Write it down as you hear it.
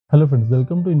Hello friends,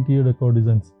 welcome to Interior Decor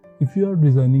Designs. If you are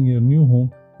designing your new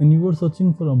home and you are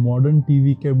searching for a modern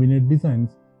TV cabinet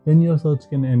designs, then your search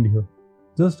can end here.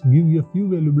 Just give you a few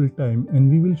valuable time and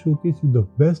we will showcase you the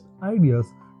best ideas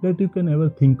that you can ever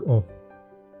think of.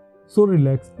 So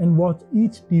relax and watch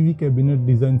each TV cabinet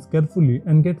designs carefully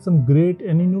and get some great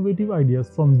and innovative ideas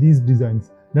from these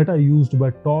designs that are used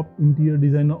by top interior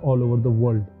designers all over the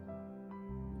world.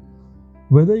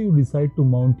 Whether you decide to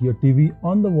mount your TV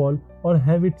on the wall or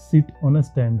have it sit on a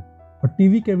stand, a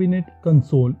TV cabinet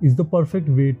console is the perfect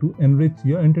way to enrich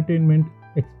your entertainment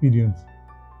experience.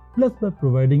 Plus, by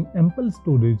providing ample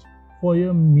storage for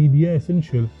your media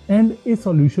essential and a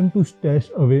solution to stash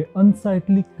away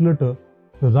unsightly clutter,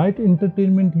 the right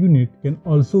entertainment unit can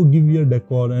also give your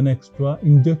decor an extra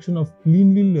injection of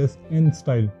cleanliness and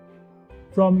style.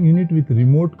 From unit with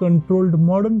remote controlled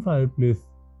modern fireplace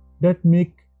that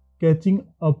make catching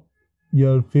up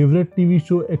your favorite TV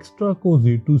show extra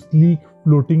cozy to sleek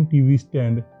floating TV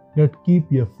stand that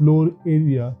keep your floor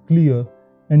area clear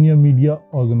and your media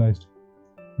organized.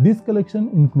 This collection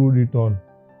includes it all.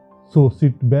 So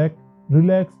sit back,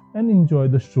 relax and enjoy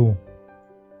the show.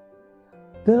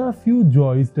 There are few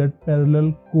joys that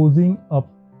parallel cozying up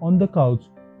on the couch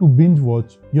to binge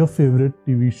watch your favorite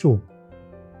TV show,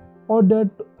 or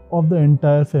that of the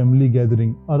entire family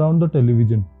gathering around the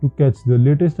television to catch the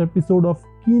latest episode of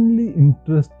keenly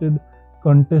interested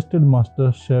contested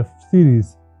Master Chef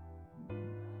series.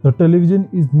 The television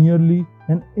is nearly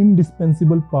an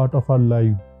indispensable part of our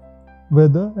life.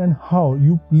 Whether and how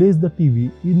you place the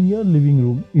TV in your living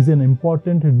room is an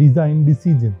important design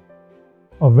decision.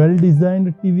 A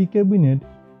well-designed TV cabinet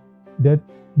that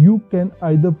you can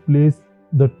either place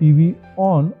the TV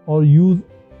on or use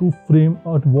to frame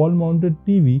a wall-mounted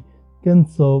TV can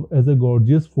serve as a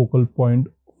gorgeous focal point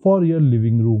for your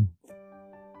living room.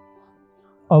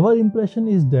 Our impression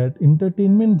is that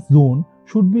entertainment zone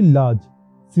should be large,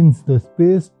 since the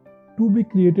space to be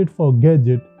created for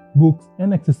gadgets, books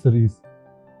and accessories.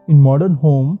 In modern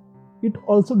home, it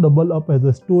also double up as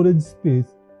a storage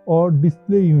space or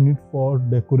display unit for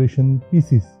decoration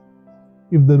pieces.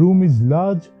 If the room is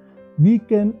large, we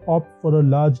can opt for a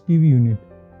large TV unit.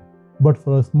 But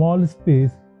for a small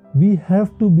space, we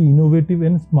have to be innovative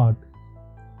and smart.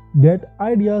 Get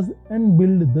ideas and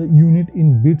build the unit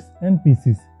in bits and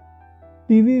pieces.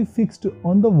 TV fixed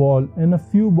on the wall and a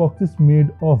few boxes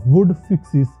made of wood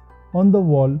fixes on the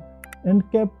wall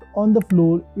and kept on the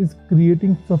floor is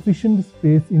creating sufficient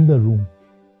space in the room.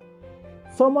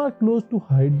 Some are closed to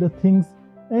hide the things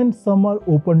and some are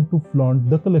open to flaunt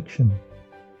the collection.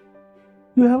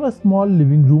 You have a small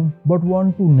living room but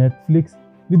want to Netflix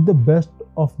with the best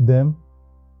of them,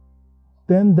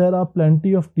 then there are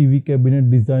plenty of TV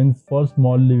cabinet designs for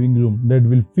small living room that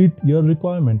will fit your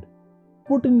requirement.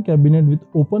 Put in cabinet with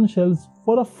open shelves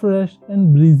for a fresh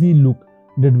and breezy look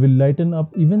that will lighten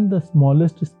up even the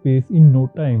smallest space in no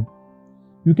time.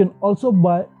 You can also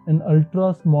buy an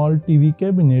ultra small TV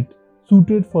cabinet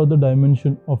suited for the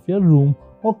dimension of your room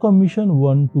or commission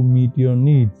one to meet your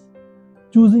needs.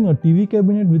 Choosing a TV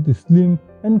cabinet with slim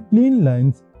and clean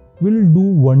lines will do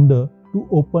wonder to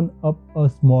open up a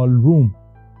small room.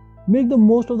 Make the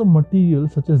most of the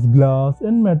materials such as glass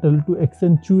and metal to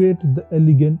accentuate the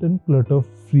elegant and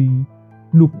clutter-free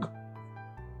look.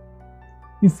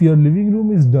 If your living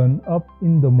room is done up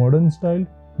in the modern style,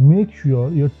 make sure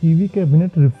your TV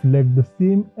cabinet reflects the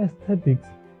same aesthetics.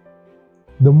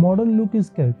 The modern look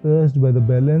is characterized by the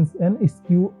balanced and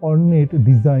eschewed ornate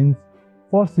designs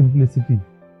for simplicity,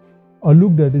 a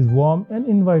look that is warm and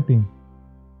inviting.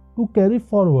 To carry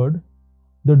forward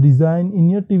the design in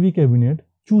your TV cabinet,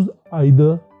 choose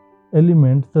either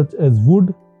elements such as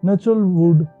wood, natural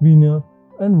wood, veneer,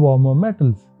 and warmer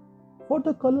metals. For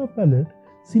the color palette,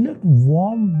 select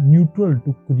warm neutral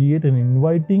to create an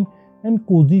inviting and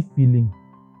cozy feeling.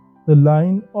 The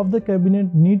line of the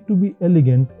cabinet need to be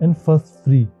elegant and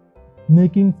fuss-free,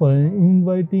 making for an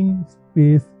inviting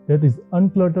space that is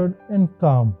uncluttered and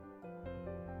calm.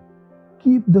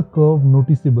 Keep the curve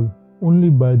noticeable only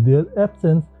by their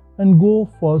absence and go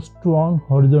for strong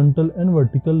horizontal and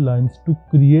vertical lines to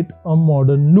create a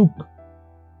modern look.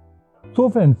 So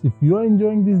friends, if you are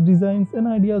enjoying these designs and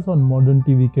ideas on modern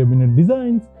TV cabinet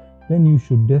designs, then you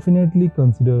should definitely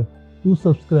consider to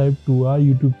subscribe to our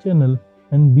YouTube channel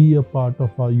and be a part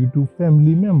of our YouTube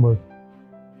family member.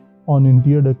 On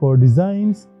Interior Decor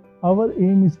Designs, our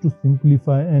aim is to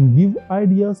simplify and give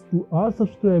ideas to our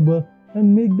subscribers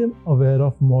and make them aware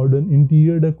of modern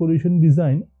interior decoration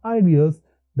design ideas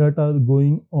that are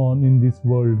going on in this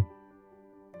world.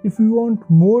 If you want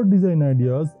more design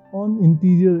ideas, on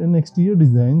interior and exterior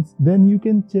designs, then you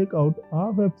can check out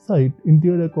our website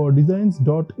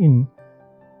interiordecordesigns.in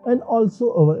and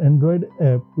also our Android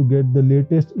app to get the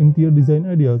latest interior design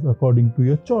ideas according to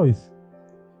your choice.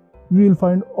 We will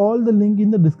find all the link in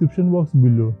the description box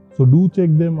below, so do check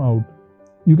them out.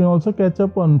 You can also catch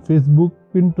up on Facebook,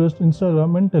 Pinterest,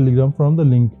 Instagram and Telegram from the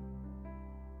link.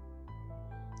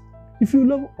 If you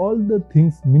love all the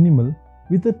things minimal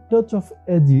with a touch of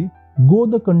edgy, go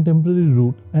the contemporary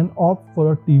route and opt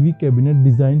for a TV cabinet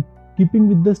design keeping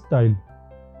with the style.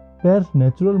 Pair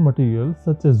natural materials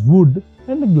such as wood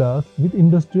and glass with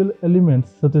industrial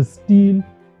elements such as steel,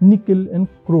 nickel and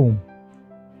chrome.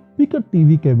 Pick a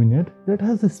TV cabinet that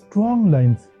has strong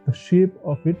lines. The shape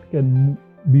of it can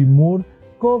be more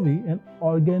curvy and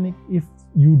organic if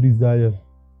you desire.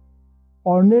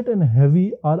 Ornate and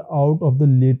heavy are out of the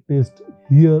latest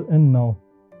here and now.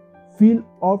 Feel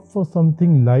opt for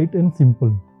something light and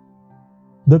simple.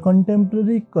 The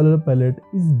contemporary color palette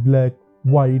is black,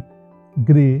 white,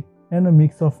 grey and a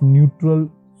mix of neutral,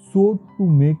 so to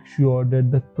make sure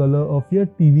that the color of your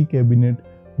TV cabinet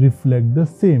reflect the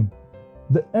same.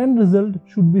 The end result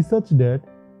should be such that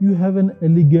you have an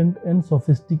elegant and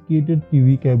sophisticated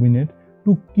TV cabinet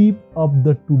to keep up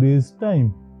the today's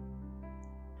time.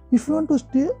 If you want to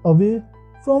stay away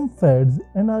from fads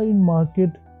and are in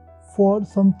market for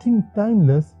something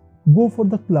timeless, go for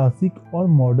the classic or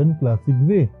modern classic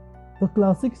way. The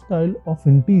classic style of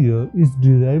interior is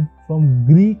derived from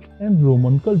Greek and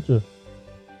Roman culture.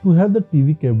 To have the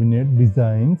TV cabinet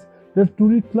designs that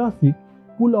truly classic,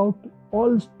 pull out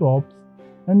all stops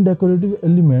and decorative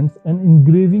elements and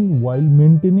engraving while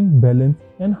maintaining balance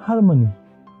and harmony.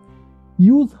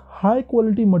 Use high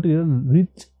quality material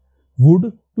rich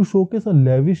wood to showcase a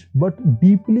lavish but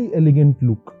deeply elegant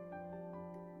look.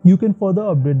 You can further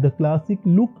update the classic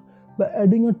look by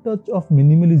adding a touch of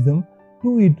minimalism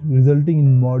to it, resulting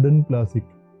in modern classic.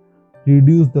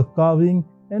 Reduce the carving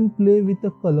and play with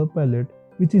a color palette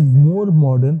which is more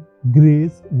modern,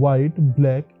 greys, white,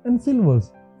 black and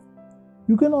silvers.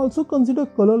 You can also consider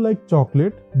color like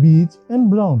chocolate, beige and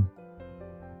brown.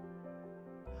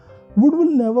 Wood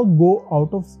will never go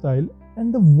out of style,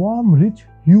 and the warm, rich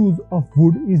hues of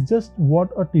wood is just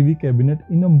what a TV cabinet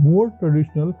in a more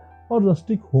traditional or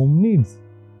rustic home needs.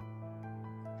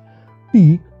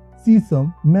 Teak,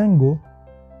 sesame, mango.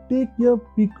 Take your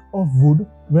pick of wood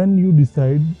when you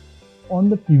decide on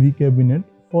the TV cabinet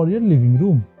for your living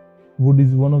room. Wood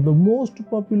is one of the most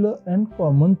popular and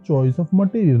common choice of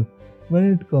material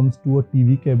when it comes to a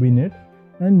TV cabinet,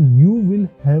 and you will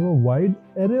have a wide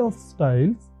array of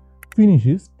styles,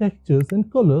 finishes, textures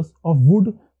and colors of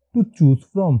wood to choose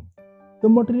from. The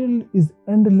material is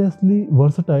endlessly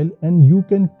versatile and you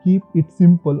can keep it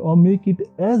simple or make it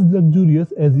as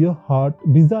luxurious as your heart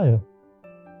desire.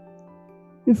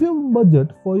 If your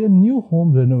budget for your new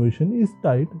home renovation is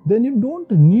tight, then you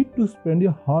don't need to spend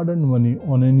your hard-earned money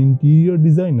on an interior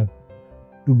designer.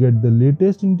 To get the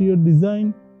latest interior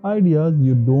design ideas,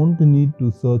 you don't need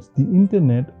to search the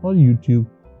internet or YouTube.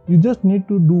 You just need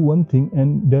to do one thing,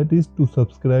 and that is to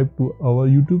subscribe to our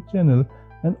YouTube channel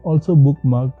and also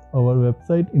bookmark our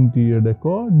website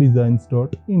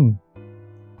interiordecordesigns.in.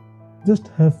 Just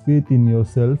have faith in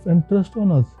yourself and trust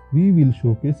on us. We will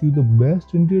showcase you the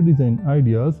best interior design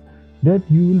ideas that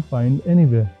you will find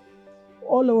anywhere.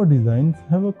 All our designs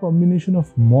have a combination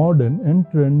of modern and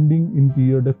trending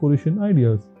interior decoration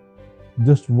ideas.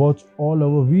 Just watch all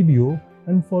our video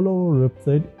and follow our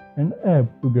website and app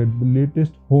to get the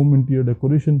latest home interior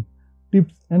decoration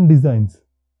tips and designs.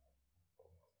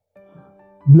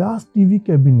 Glass TV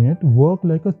cabinet work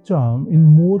like a charm in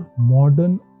more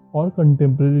modern or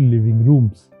contemporary living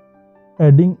rooms,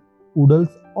 adding oodles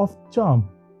of charm.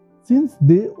 Since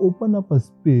they open up a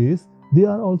space, they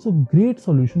are also great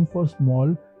solution for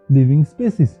small living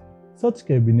spaces. Such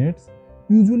cabinets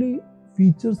usually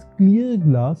features clear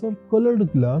glass or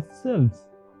colored glass shelves.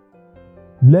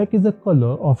 Black is a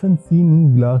color often seen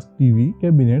in glass TV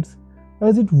cabinets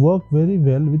as it works very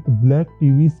well with black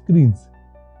TV screens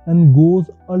and goes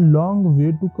a long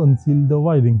way to conceal the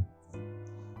wiring.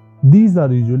 These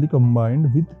are usually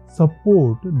combined with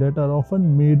support that are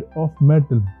often made of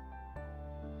metal.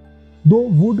 Though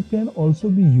wood can also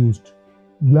be used,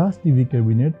 glass TV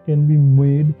cabinet can be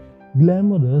made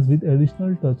glamorous with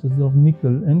additional touches of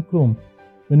nickel and chrome.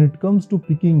 When it comes to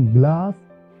picking glass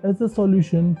as a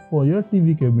solution for your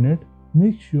TV cabinet,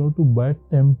 make sure to buy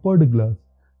tempered glass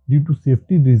due to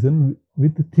safety reasons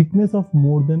with a thickness of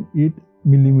more than 8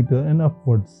 mm and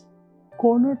upwards.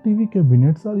 Corner TV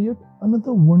cabinets are yet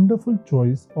another wonderful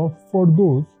choice for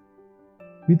those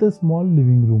with a small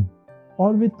living room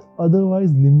or with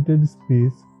otherwise limited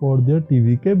space for their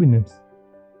TV cabinets.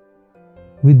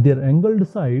 With their angled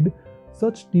side,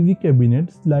 such TV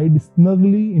cabinets slide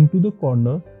snugly into the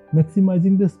corner,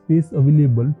 maximizing the space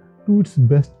available to its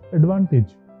best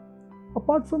advantage.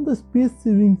 Apart from the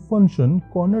space-saving function,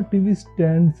 corner TV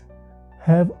stands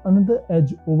have another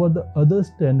edge over the other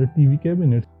standard TV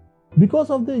cabinets. Because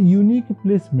of their unique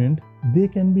placement, they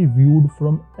can be viewed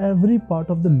from every part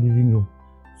of the living room.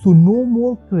 So no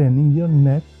more craning your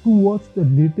neck to watch the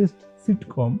latest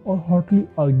sitcom or hotly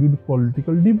argued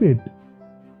political debate.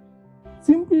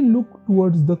 Simply look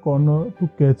towards the corner to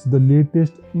catch the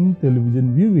latest in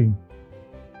television viewing.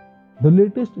 The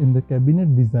latest in the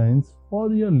cabinet designs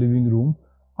for your living room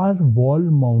are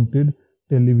wall-mounted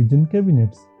television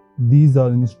cabinets. These are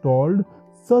installed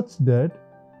such that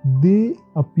they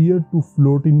appear to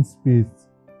float in space.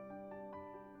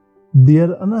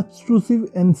 Their unobtrusive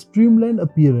and streamlined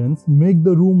appearance make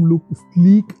the room look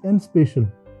sleek and spatial.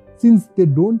 Since they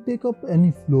don't take up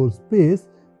any floor space,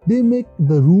 they make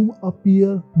the room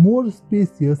appear more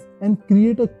spacious and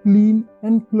create a clean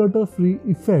and clutter-free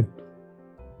effect.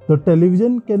 The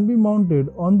television can be mounted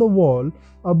on the wall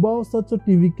above such a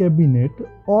TV cabinet,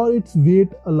 or its weight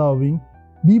allowing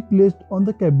be placed on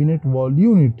the cabinet wall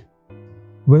unit.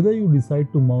 Whether you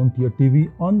decide to mount your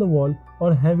TV on the wall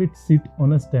or have it sit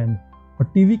on a stand, a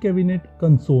TV cabinet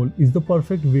console is the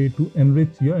perfect way to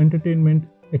enrich your entertainment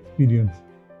experience.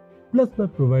 Plus, by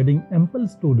providing ample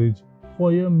storage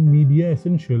for your media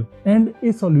essential and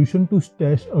a solution to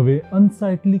stash away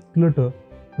unsightly clutter,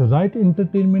 the right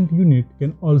entertainment unit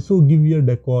can also give your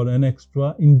decor an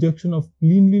extra injection of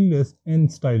cleanliness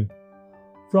and style.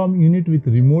 From unit with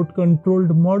remote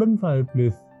controlled modern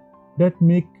fireplace that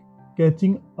make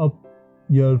catching up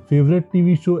your favorite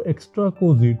TV show extra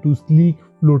cozy to sleek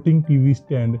floating TV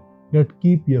stand that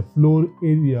keep your floor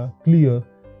area clear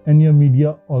and your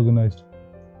media organized.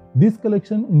 This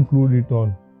collection includes it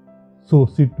all. So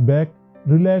sit back,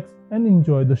 relax and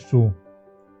enjoy the show.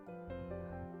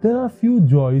 There are few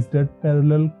joys that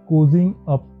parallel cozying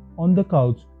up on the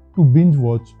couch to binge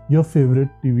watch your favorite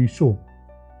TV show,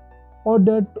 or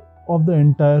that of the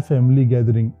entire family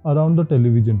gathering around the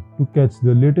television to catch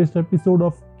the latest episode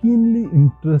of keenly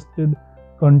interested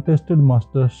contested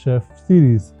MasterChef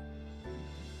series.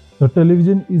 The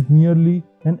television is nearly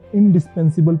an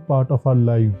indispensable part of our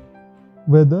life.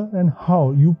 Whether and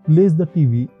how you place the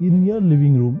TV in your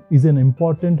living room is an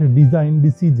important design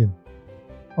decision.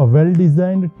 A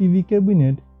well-designed TV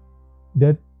cabinet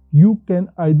that you can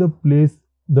either place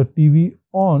the TV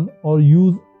on or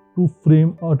use to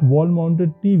frame a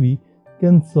wall-mounted TV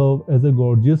can serve as a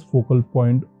gorgeous focal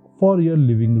point for your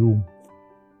living room.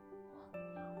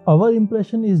 Our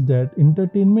impression is that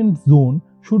entertainment zone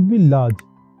should be large,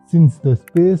 since the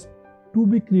space to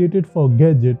be created for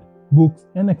gadgets, books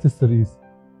and accessories.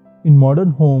 In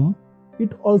modern home,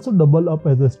 it also double up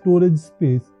as a storage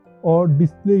space or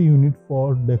display unit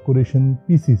for decoration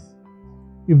pieces.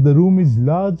 If the room is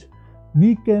large,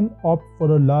 we can opt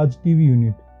for a large TV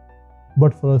unit.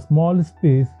 But for a small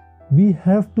space, we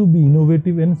have to be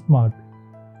innovative and smart.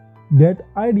 Get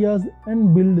ideas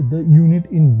and build the unit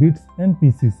in bits and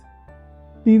pieces.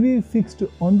 TV fixed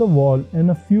on the wall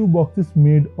and a few boxes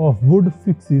made of wood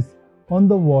fixes on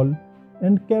the wall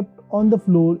and kept on the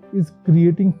floor is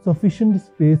creating sufficient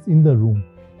space in the room.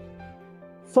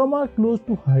 Some are closed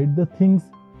to hide the things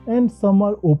and some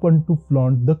are open to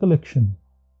flaunt the collection.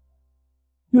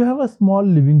 You have a small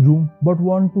living room but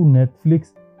want to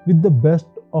Netflix with the best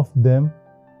of them,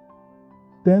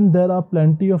 then there are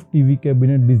plenty of TV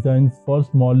cabinet designs for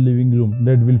small living room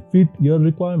that will fit your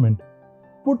requirement.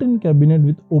 Put in cabinet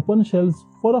with open shelves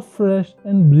for a fresh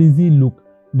and breezy look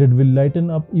that will lighten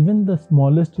up even the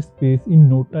smallest space in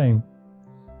no time.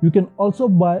 You can also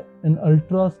buy an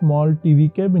ultra small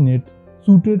TV cabinet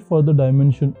suited for the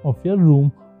dimension of your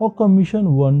room or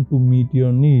commission one to meet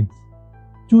your needs.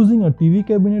 Choosing a TV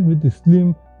cabinet with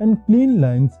slim and clean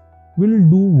lines will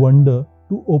do wonder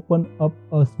to open up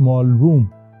a small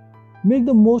room. Make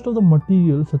the most of the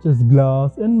materials such as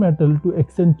glass and metal to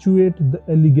accentuate the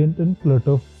elegant and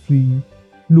clutter-free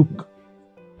look.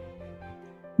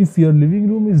 If your living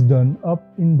room is done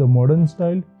up in the modern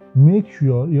style, make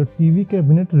sure your TV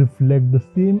cabinet reflects the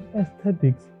same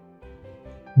aesthetics.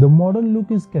 The modern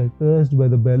look is characterized by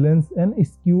the balanced and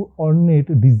askew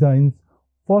ornate designs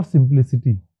for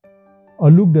simplicity, a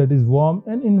look that is warm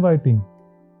and inviting.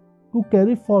 To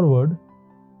carry forward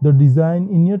the design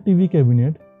in your TV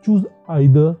cabinet, choose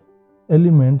either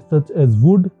elements such as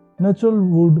wood, natural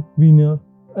wood, veneer,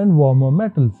 and warmer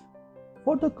metals.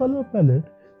 For the color palette,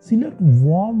 select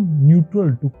warm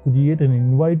neutral to create an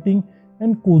inviting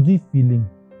and cozy feeling.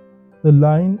 The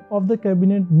line of the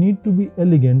cabinet need to be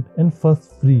elegant and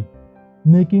fuss-free,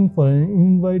 making for an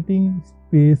inviting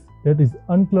space that is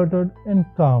uncluttered and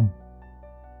calm.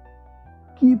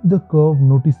 Keep the curve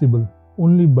noticeable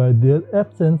only by their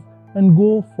absence and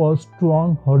go for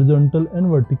strong horizontal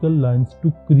and vertical lines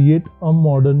to create a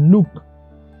modern look.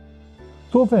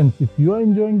 So friends, if you are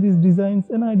enjoying these designs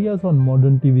and ideas on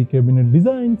modern TV cabinet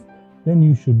designs, then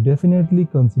you should definitely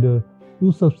consider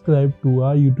to subscribe to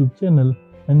our YouTube channel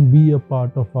and be a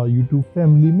part of our YouTube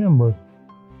family member.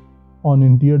 On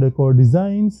interior decor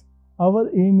designs, our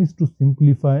aim is to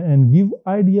simplify and give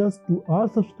ideas to our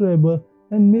subscriber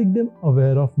and make them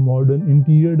aware of modern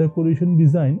interior decoration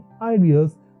design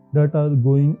ideas that are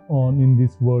going on in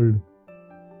this world.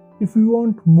 If you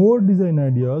want more design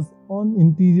ideas on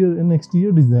interior and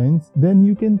exterior designs, then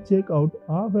you can check out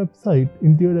our website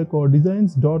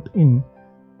interiordecordesigns.in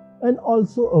and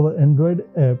also our Android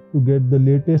app to get the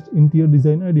latest interior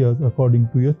design ideas according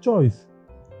to your choice.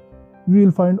 You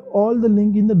will find all the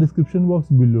link in the description box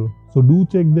below, so do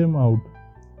check them out.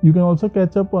 You can also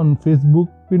catch up on Facebook,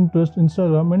 Pinterest,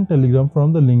 Instagram and Telegram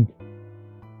from the link.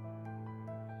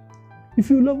 If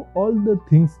you love all the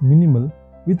things minimal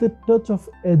with a touch of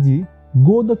edgy,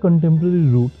 go the contemporary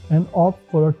route and opt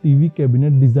for a TV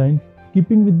cabinet design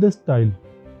keeping with the style.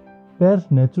 Pair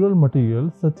natural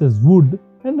materials such as wood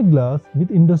and glass with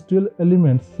industrial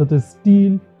elements such as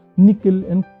steel, nickel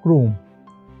and chrome.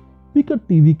 Pick a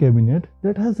TV cabinet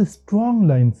that has strong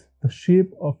lines. The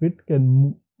shape of it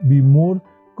can be more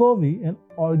curvy and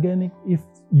organic if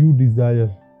you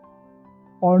desire.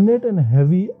 Ornate and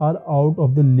heavy are out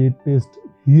of the latest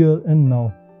here and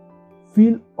now.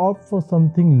 Opt for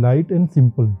something light and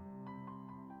simple.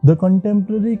 The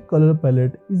contemporary color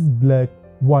palette is black,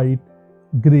 white,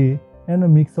 grey and a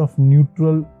mix of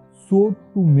neutral, so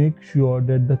to make sure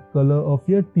that the color of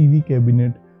your TV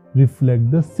cabinet reflect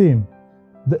the same.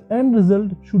 The end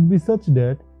result should be such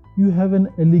that you have an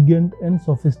elegant and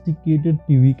sophisticated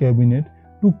TV cabinet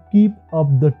to keep up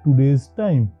the today's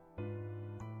time.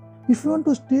 If you want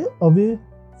to stay away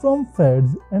from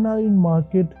fads and are in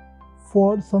market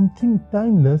for something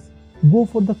timeless, go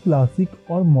for the classic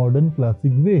or modern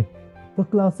classic way. The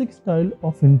classic style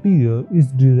of interior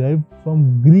is derived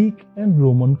from Greek and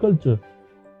Roman culture.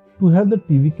 To have the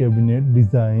TV cabinet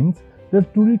designs that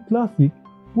are truly classic,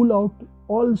 pull out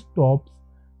all stops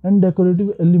and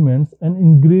decorative elements and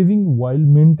engraving while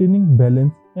maintaining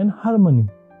balance and harmony.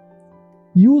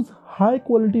 Use high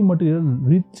quality material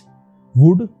rich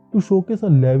wood to showcase a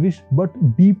lavish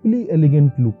but deeply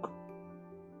elegant look.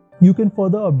 You can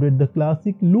further update the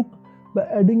classic look by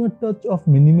adding a touch of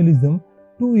minimalism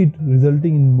to it,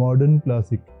 resulting in modern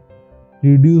classic.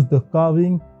 Reduce the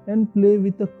carving and play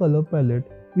with a color palette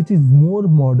which is more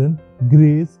modern,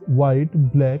 greys, white,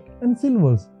 black and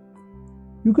silvers.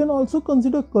 You can also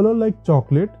consider color like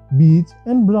chocolate, beige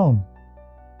and brown.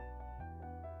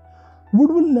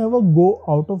 Wood will never go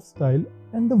out of style,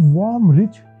 and the warm,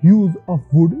 rich hues of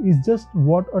wood is just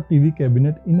what a TV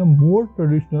cabinet in a more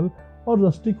traditional or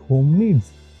rustic home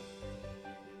needs.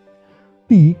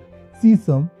 Teak,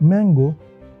 sesame, mango.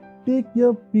 Take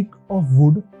your pick of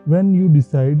wood when you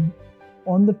decide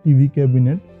on the TV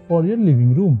cabinet for your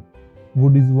living room.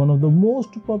 Wood is one of the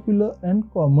most popular and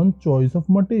common choice of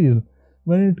material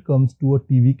when it comes to a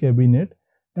TV cabinet,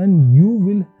 and you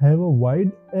will have a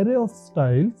wide array of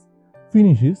styles,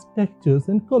 finishes, textures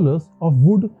and colors of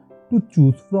wood to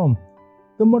choose from.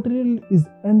 The material is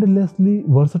endlessly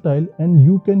versatile and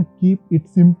you can keep it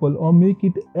simple or make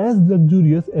it as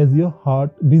luxurious as your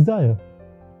heart desire.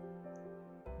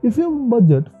 If your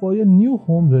budget for your new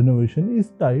home renovation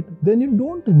is tight, then you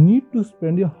don't need to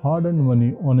spend your hard-earned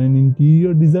money on an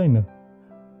interior designer.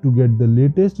 To get the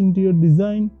latest interior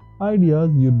design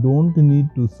ideas, you don't need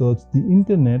to search the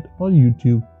internet or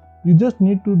YouTube. You just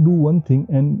need to do one thing,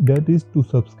 and that is to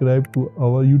subscribe to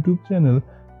our YouTube channel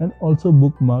and also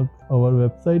bookmark our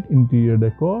website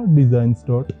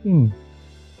interiordecordesigns.in.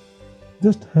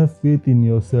 Just have faith in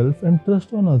yourself and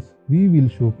trust on us. We will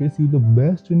showcase you the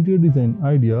best interior design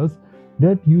ideas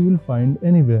that you will find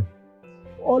anywhere.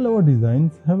 All our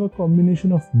designs have a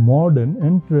combination of modern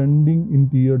and trending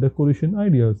interior decoration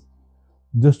ideas.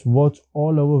 Just watch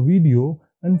all our video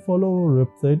and follow our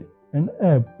website and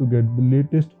app to get the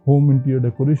latest home interior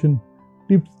decoration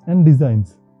tips and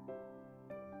designs.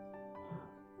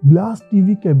 Glass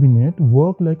TV cabinet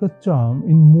work like a charm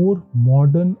in more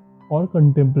modern or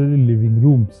contemporary living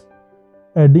rooms,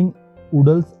 adding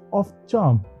oodles of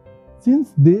charm.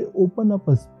 Since they open up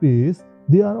a space,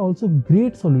 they are also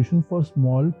great solution for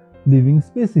small living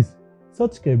spaces.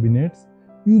 Such cabinets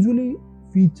usually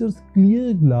features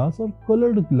clear glass or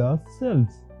colored glass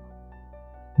shelves.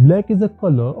 Black is a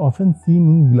color often seen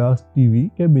in glass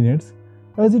TV cabinets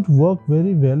as it works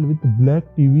very well with black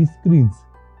TV screens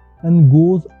and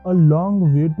goes a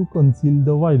long way to conceal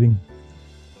the wiring.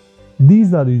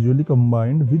 These are usually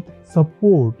combined with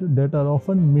support that are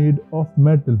often made of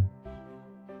metal.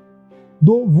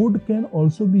 Though wood can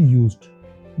also be used,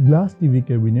 glass TV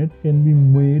cabinet can be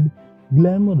made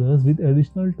glamorous with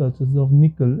additional touches of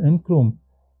nickel and chrome.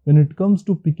 When it comes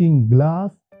to picking glass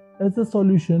as a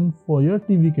solution for your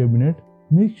TV cabinet,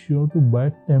 make sure to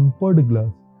buy tempered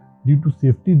glass due to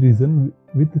safety reasons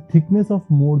with thickness of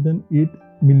more than 8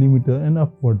 mm and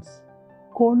upwards.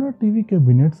 Corner TV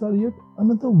cabinets are yet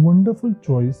another wonderful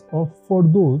choice for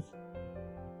those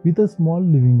with a small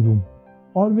living room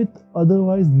or with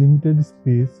otherwise limited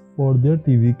space for their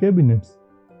TV cabinets.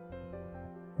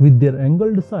 With their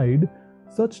angled side,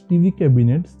 such TV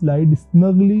cabinets slide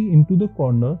snugly into the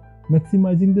corner,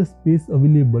 maximizing the space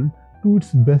available to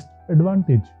its best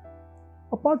advantage.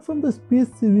 Apart from the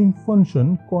space-saving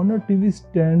function, corner TV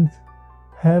stands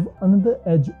have another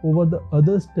edge over the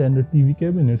other standard TV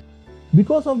cabinets.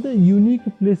 Because of their unique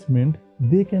placement,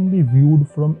 they can be viewed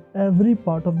from every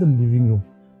part of the living room.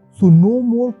 So no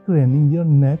more craning your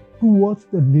neck to watch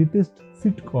the latest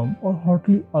sitcom or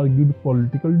hotly argued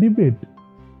political debate.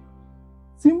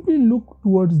 Simply look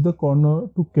towards the corner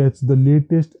to catch the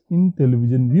latest in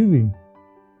television viewing.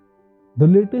 The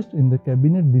latest in the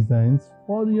cabinet designs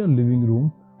for your living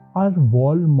room are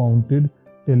wall-mounted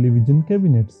television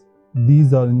cabinets.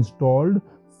 These are installed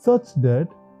such that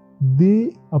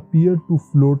they appear to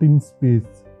float in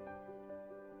space.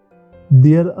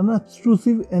 Their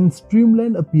unobtrusive and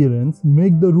streamlined appearance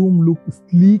make the room look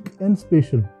sleek and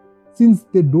spatial. Since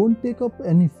they don't take up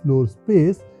any floor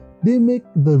space, they make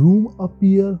the room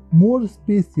appear more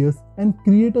spacious and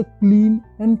create a clean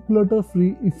and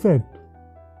clutter-free effect.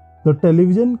 The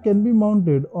television can be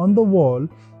mounted on the wall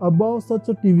above such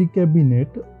a TV cabinet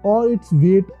or its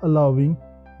weight allowing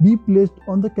be placed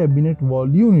on the cabinet wall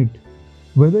unit.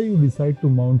 Whether you decide to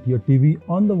mount your TV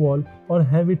on the wall or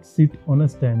have it sit on a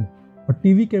stand, a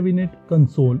TV cabinet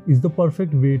console is the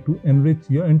perfect way to enrich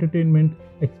your entertainment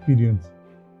experience.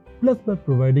 Plus, by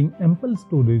providing ample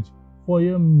storage for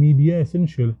your media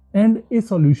essential and a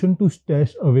solution to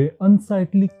stash away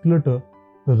unsightly clutter,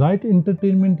 the right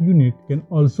entertainment unit can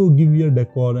also give your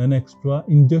decor an extra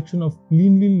injection of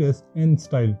cleanliness and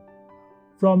style.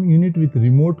 From unit with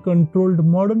remote controlled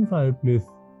modern fireplace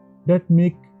that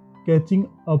make catching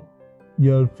up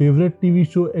your favorite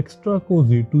TV show extra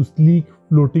cozy to sleek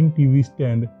floating TV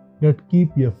stand that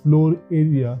keep your floor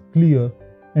area clear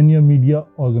and your media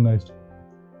organized.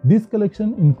 This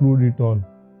collection includes it all.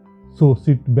 So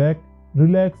sit back,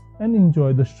 relax and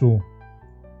enjoy the show.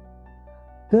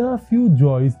 There are few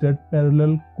joys that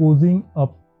parallel cozying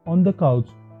up on the couch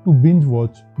to binge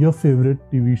watch your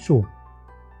favorite TV show,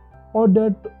 or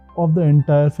that of the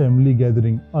entire family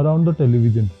gathering around the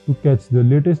television to catch the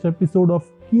latest episode of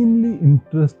keenly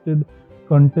interested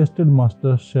contested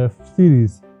MasterChef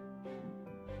series.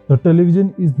 The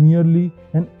television is nearly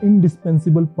an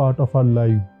indispensable part of our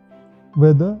life.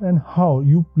 Whether and how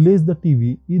you place the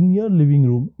TV in your living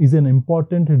room is an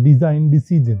important design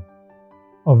decision.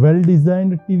 A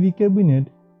well-designed TV cabinet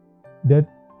that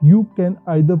you can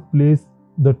either place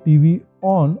the TV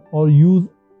on or use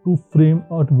to frame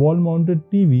a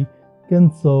wall-mounted TV can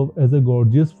serve as a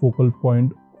gorgeous focal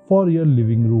point for your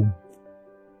living room.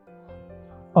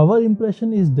 Our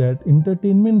impression is that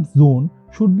entertainment zone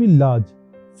should be large,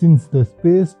 since the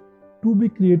space to be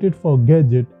created for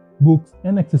gadgets, books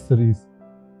and accessories.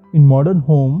 In modern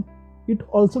home, it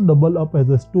also double up as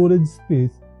a storage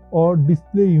space or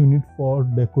display unit for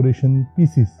decoration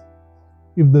pieces.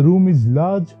 If the room is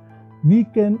large, we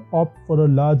can opt for a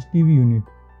large TV unit.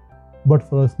 But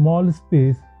for a small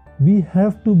space, we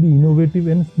have to be innovative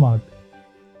and smart.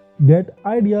 Get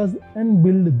ideas and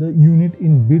build the unit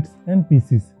in bits and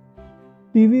pieces.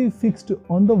 TV fixed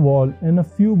on the wall and a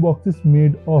few boxes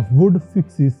made of wood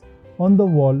fixes on the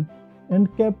wall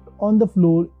and kept on the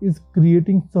floor is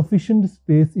creating sufficient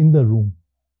space in the room.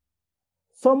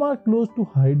 Some are closed to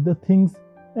hide the things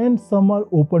and some are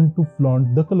open to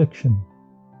flaunt the collection.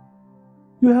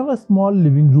 You have a small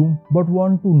living room but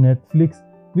want to Netflix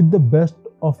with the best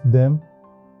of them,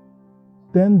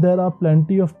 then there are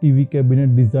plenty of TV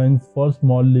cabinet designs for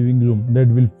small living room that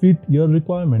will fit your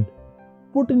requirement.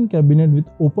 Put in cabinet with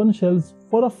open shelves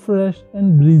for a fresh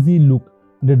and breezy look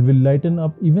that will lighten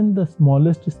up even the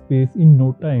smallest space in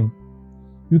no time.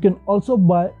 You can also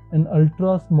buy an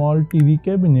ultra small TV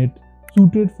cabinet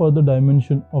suited for the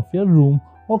dimension of your room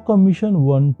or commission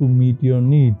one to meet your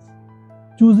needs.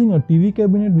 Choosing a TV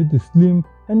cabinet with slim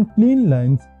and clean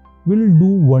lines will do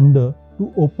wonder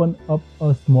to open up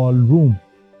a small room.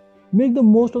 Make the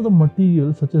most of the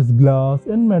materials such as glass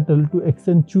and metal to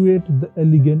accentuate the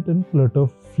elegant and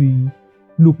clutter-free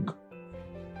look.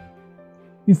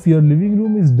 If your living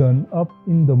room is done up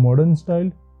in the modern style,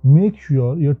 make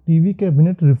sure your TV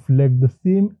cabinet reflects the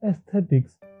same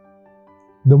aesthetics.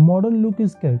 The modern look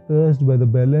is characterized by the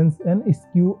balanced and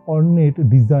elegant ornate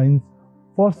designs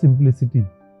for simplicity,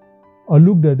 a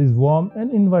look that is warm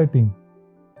and inviting.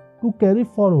 To carry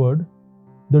forward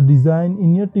the design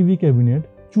in your TV cabinet,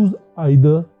 choose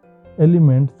either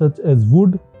elements such as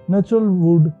wood, natural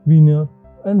wood, veneer,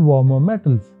 and warmer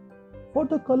metals. For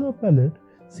the color palette,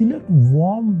 select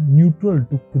warm neutral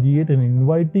to create an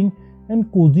inviting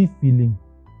and cozy feeling.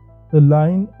 The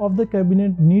line of the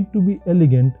cabinet need to be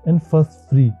elegant and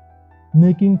fuss-free,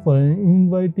 making for an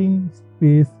inviting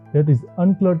space that is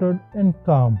uncluttered and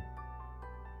calm.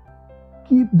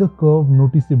 Keep the curve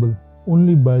noticeable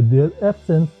only by their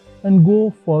absence and go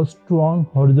for strong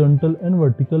horizontal and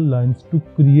vertical lines to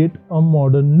create a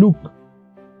modern look.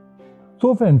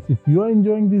 So friends, if you are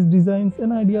enjoying these designs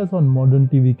and ideas on modern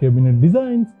TV cabinet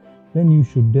designs, then you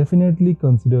should definitely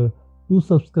consider to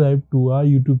subscribe to our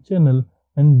YouTube channel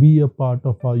and be a part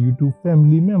of our YouTube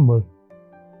family member.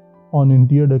 On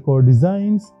Interior Decor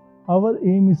Designs, our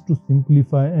aim is to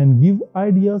simplify and give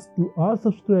ideas to our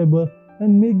subscribers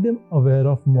and make them aware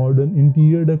of modern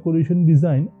interior decoration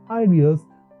design ideas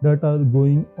that are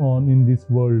going on in this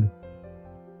world.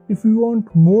 If you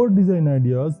want more design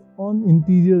ideas on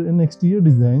interior and exterior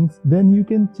designs, then you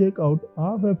can check out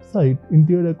our website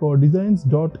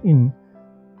interiordecordesigns.in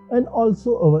and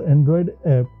also our Android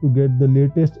app to get the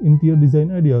latest interior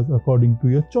design ideas according to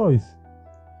your choice.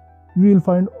 You will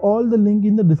find all the link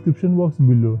in the description box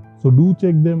below, so do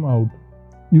check them out.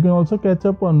 You can also catch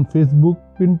up on Facebook,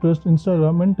 Pinterest,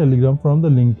 Instagram and Telegram from the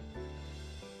link.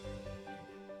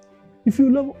 If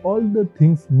you love all the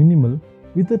things minimal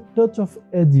with a touch of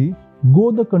edgy,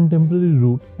 go the contemporary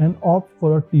route and opt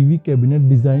for a TV cabinet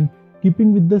design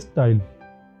keeping with the style.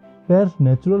 Pair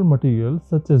natural materials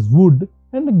such as wood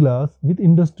and glass with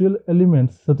industrial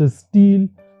elements such as steel,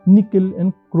 nickel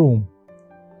and chrome.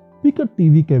 Pick a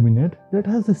TV cabinet that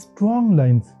has strong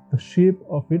lines. The shape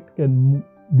of it can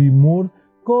be more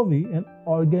curvy and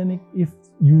organic if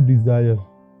you desire.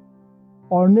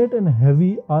 Ornate and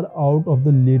heavy are out of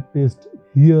the latest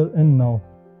here and now.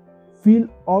 Feel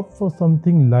opt for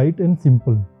something light and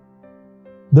simple.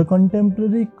 The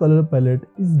contemporary color palette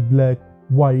is black,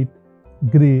 white,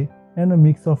 grey and a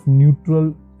mix of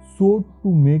neutral, so to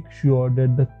make sure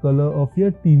that the color of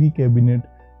your TV cabinet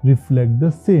reflect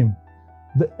the same.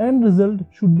 The end result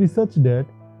should be such that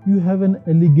you have an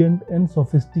elegant and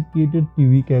sophisticated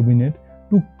TV cabinet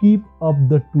to keep up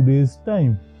the today's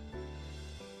time.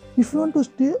 If you want to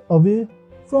stay away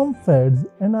from fads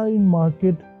and are in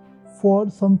market for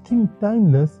something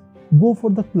timeless, go for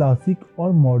the classic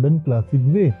or modern classic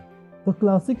way. The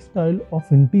classic style of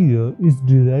interior is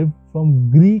derived from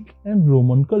Greek and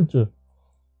Roman culture.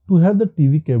 To have the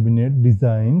TV cabinet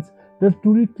designs that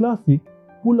truly classic,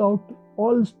 pull out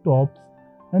all stops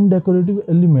and decorative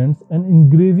elements and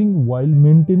engraving while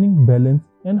maintaining balance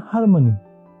and harmony.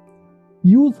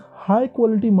 Use high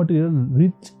quality material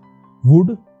rich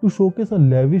wood to showcase a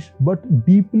lavish but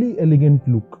deeply elegant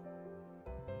look.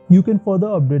 You can further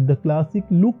update the classic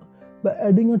look by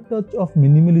adding a touch of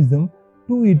minimalism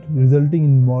to it, resulting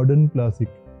in modern classic.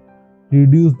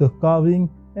 Reduce the carving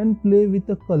and play with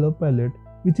a color palette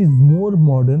which is more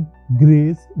modern,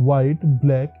 greys, white,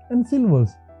 black and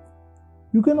silvers.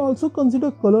 You can also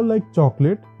consider color like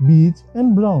chocolate, beige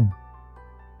and brown.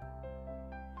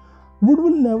 Wood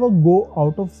will never go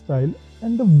out of style,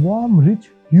 and the warm, rich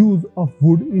hues of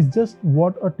wood is just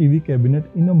what a TV cabinet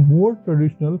in a more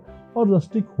traditional or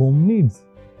rustic home needs.